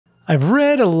I've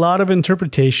read a lot of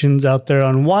interpretations out there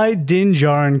on why Din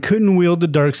Djarin couldn't wield the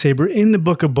Darksaber in the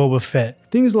Book of Boba Fett.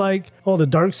 Things like, oh, the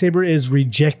Darksaber is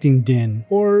rejecting Din,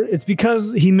 or it's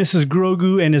because he misses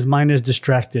Grogu and his mind is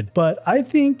distracted. But I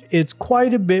think it's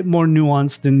quite a bit more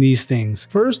nuanced than these things.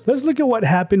 First, let's look at what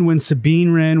happened when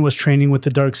Sabine Wren was training with the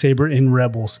Darksaber in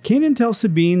Rebels. Kanan tells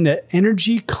Sabine that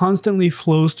energy constantly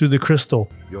flows through the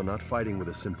crystal. You're not fighting with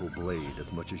a simple blade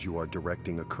as much as you are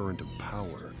directing a current of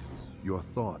power. Your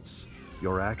thoughts,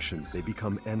 your actions, they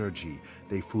become energy.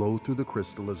 They flow through the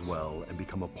crystal as well and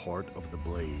become a part of the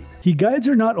blade. He guides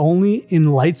her not only in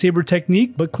lightsaber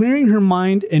technique, but clearing her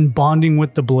mind and bonding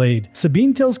with the blade.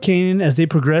 Sabine tells Kanan as they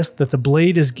progress that the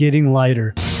blade is getting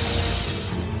lighter.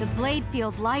 The blade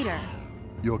feels lighter.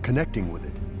 You're connecting with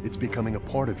it. It's becoming a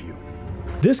part of you.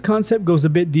 This concept goes a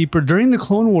bit deeper during the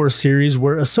Clone Wars series,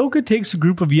 where Ahsoka takes a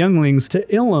group of younglings to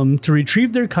Ilum to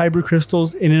retrieve their kyber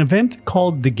crystals in an event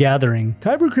called The Gathering.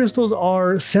 Kyber crystals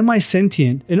are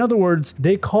semi-sentient. In other words,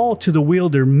 they call to the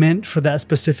wielder meant for that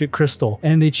specific crystal,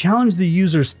 and they challenge the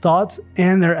user's thoughts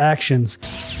and their actions.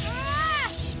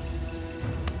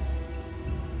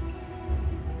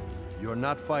 You're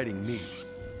not fighting me.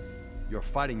 You're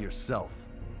fighting yourself.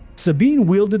 Sabine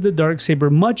wielded the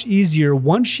Darksaber much easier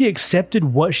once she accepted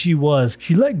what she was.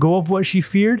 She let go of what she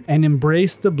feared and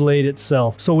embraced the blade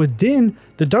itself. So with Din,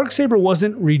 the Darksaber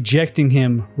wasn't rejecting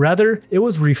him. Rather, it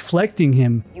was reflecting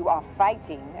him. You are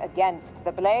fighting against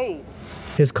the blade.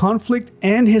 His conflict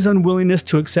and his unwillingness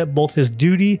to accept both his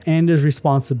duty and his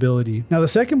responsibility. Now, the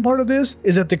second part of this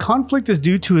is that the conflict is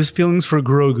due to his feelings for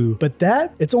Grogu, but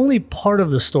it's only part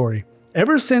of the story.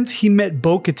 Ever since he met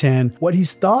Bo-Katan, what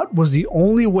he's thought was the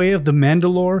only way of the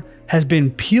Mandalore has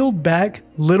been peeled back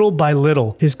little by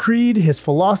little. His creed, his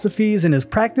philosophies, and his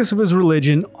practice of his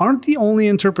religion aren't the only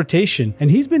interpretation, and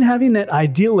he's been having that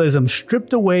idealism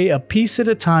stripped away a piece at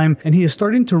a time, and he is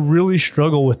starting to really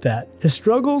struggle with that. His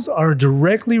struggles are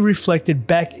directly reflected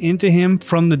back into him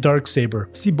from the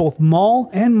Darksaber. See, both Maul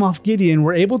and Moff Gideon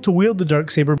were able to wield the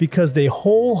Darksaber because they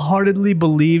wholeheartedly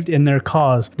believed in their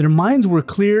cause. Their minds were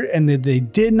clear and they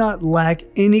did not lack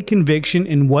any conviction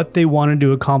in what they wanted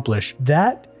to accomplish.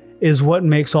 That is what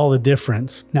makes all the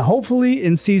difference. Now, hopefully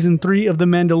in season 3 of The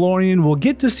Mandalorian, we'll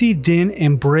get to see Din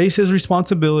embrace his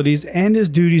responsibilities and his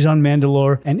duties on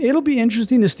Mandalore, and it'll be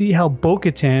interesting to see how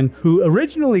Bo-Katan, who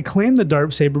originally claimed the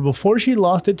Darksaber before she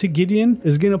lost it to Gideon,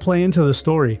 is going to play into the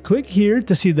story. Click here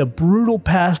to see the brutal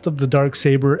past of the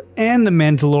Darksaber and the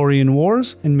Mandalorian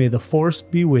Wars, and may the Force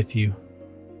be with you.